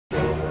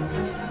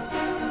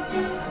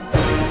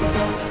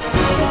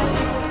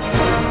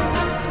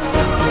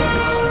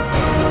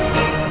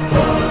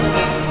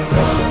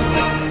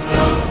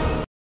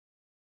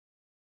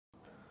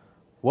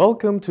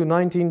Welcome to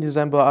 19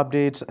 December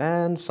updates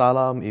and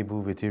Salam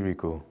Ibu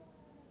Witiriku.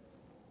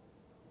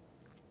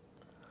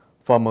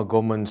 Former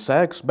Goldman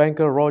Sachs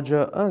banker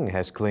Roger Ng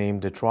has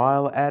claimed the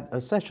trial at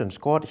a sessions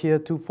court here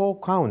to 4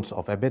 counts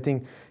of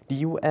abetting the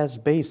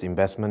US-based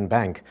investment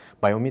bank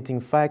by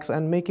omitting facts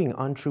and making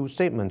untrue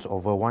statements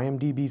over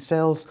YMDB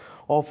sales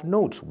of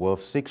notes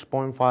worth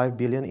 $6.5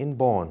 billion in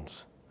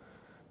bonds.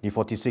 The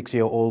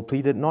 46-year-old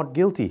pleaded not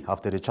guilty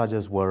after the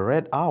charges were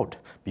read out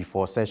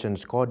before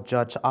Sessions Court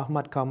Judge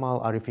Ahmad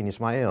Kamal Arifin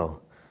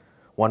Ismail.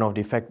 One of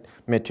the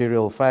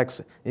material facts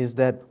is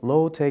that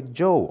Low Tech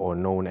Joe, or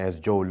known as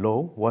Joe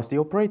Low, was the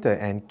operator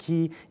and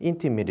key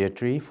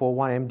intermediary for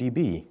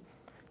YMDB.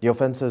 The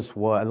offences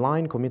were a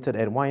line committed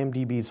at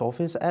YMDB's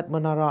office at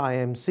Menara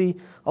IMC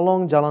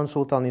along Jalan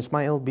Sultan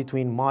Ismail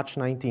between March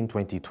 19,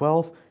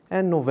 2012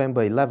 and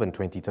November 11,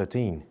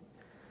 2013.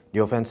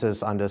 The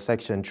offences under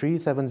Section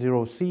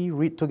 370C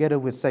read together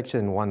with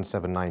Section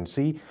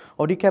 179C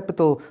of the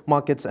Capital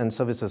Markets and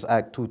Services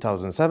Act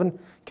 2007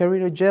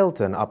 carry a jail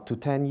term up to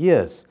 10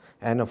 years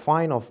and a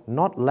fine of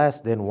not less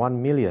than $1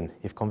 million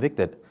if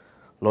convicted.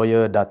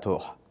 Lawyer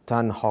Dato'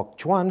 Tan Hock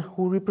Chuan,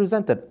 who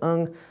represented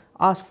Ng,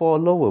 asked for a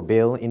lower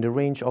bail in the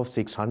range of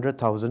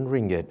 600,000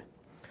 ringgit.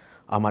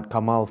 Ahmad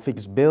Kamal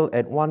fixed bail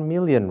at 1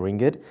 million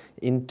ringgit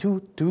in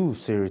two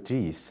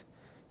securities.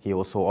 He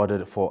also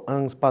ordered for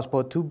Ng's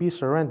passport to be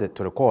surrendered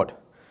to the court.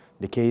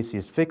 The case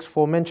is fixed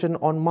for mention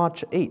on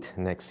March 8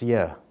 next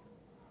year.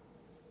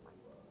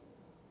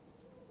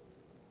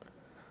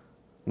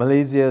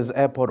 Malaysia's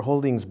Airport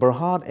Holdings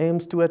Berhad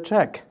aims to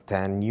attract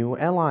 10 new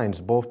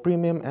airlines, both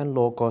premium and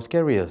low-cost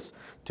carriers,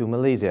 to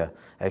Malaysia,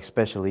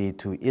 especially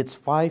to its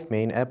 5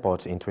 main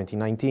airports in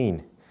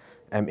 2019.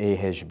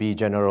 MAHB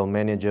General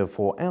Manager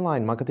for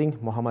Airline Marketing,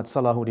 Muhammad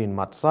Salahuddin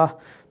Matsah,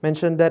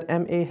 mentioned that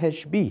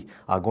MAHB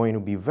are going to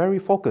be very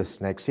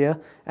focused next year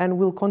and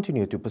will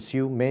continue to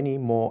pursue many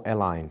more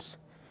airlines.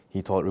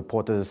 He told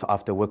reporters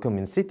after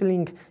welcoming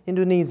Citylink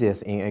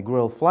Indonesia's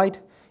inaugural flight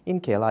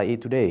in KLIA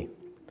today.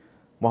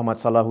 Muhammad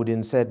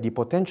Salahuddin said the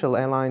potential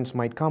airlines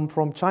might come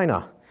from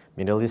China,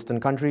 Middle Eastern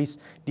countries,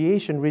 the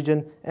Asian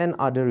region and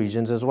other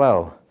regions as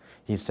well.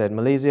 He said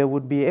Malaysia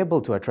would be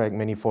able to attract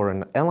many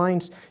foreign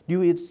airlines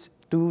due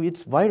to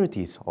its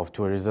varieties of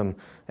tourism,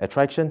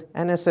 attraction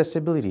and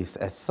accessibilities,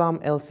 as some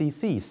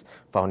LCCs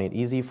found it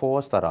easy for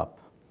a startup.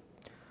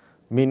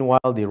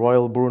 Meanwhile, the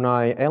Royal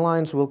Brunei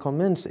Airlines will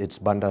commence its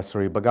Bandar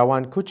Seri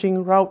Begawan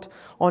Kuching route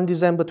on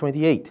December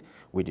 28,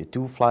 with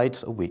 2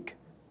 flights a week.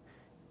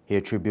 He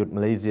attributed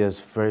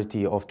Malaysia's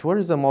variety of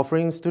tourism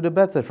offerings to the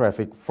better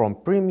traffic from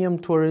premium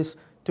tourists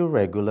to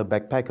regular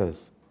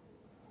backpackers.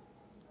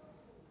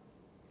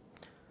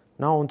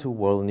 Now on to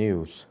world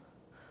news.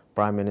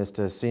 Prime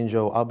Minister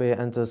Shinzo Abe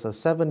enters a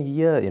 7th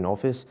year in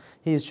office.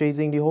 He is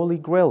chasing the holy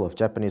grail of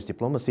Japanese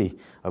diplomacy,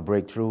 a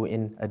breakthrough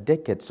in a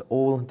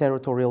decades-old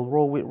territorial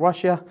war with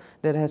Russia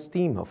that has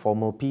stemmed a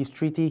formal peace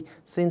treaty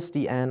since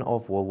the end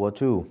of World War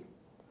II.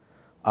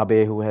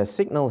 Abe, who has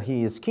signaled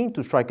he is keen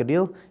to strike a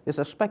deal, is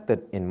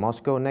expected in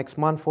Moscow next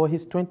month for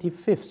his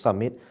 25th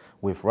summit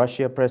with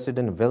Russia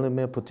President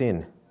Vladimir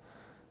Putin.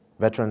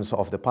 Veterans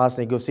of the past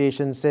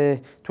negotiations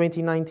say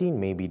 2019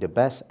 may be the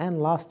best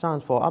and last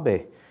chance for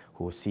Abe,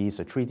 who sees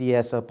a treaty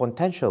as a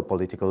potential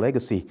political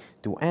legacy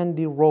to end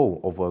the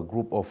row over a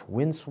group of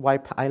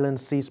windswept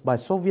islands seized by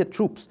Soviet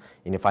troops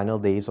in the final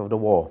days of the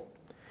war.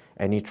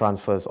 Any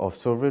transfers of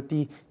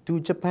sovereignty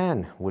to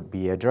Japan would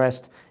be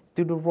addressed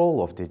to the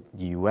role of the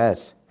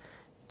US,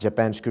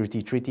 Japan's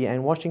security treaty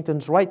and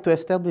Washington's right to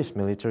establish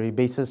military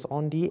bases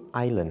on the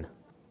island.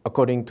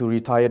 According to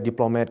retired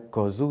diplomat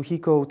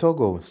Kazuhiko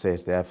Togo,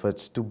 says the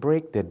efforts to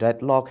break the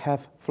deadlock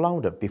have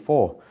floundered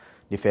before.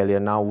 The failure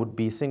now would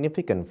be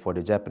significant for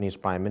the Japanese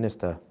Prime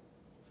Minister.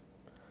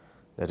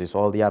 That is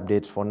all the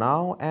updates for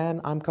now,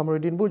 and I'm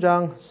Kamaruddin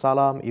Bujang.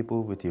 Salam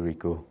Ibu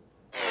Witiriku.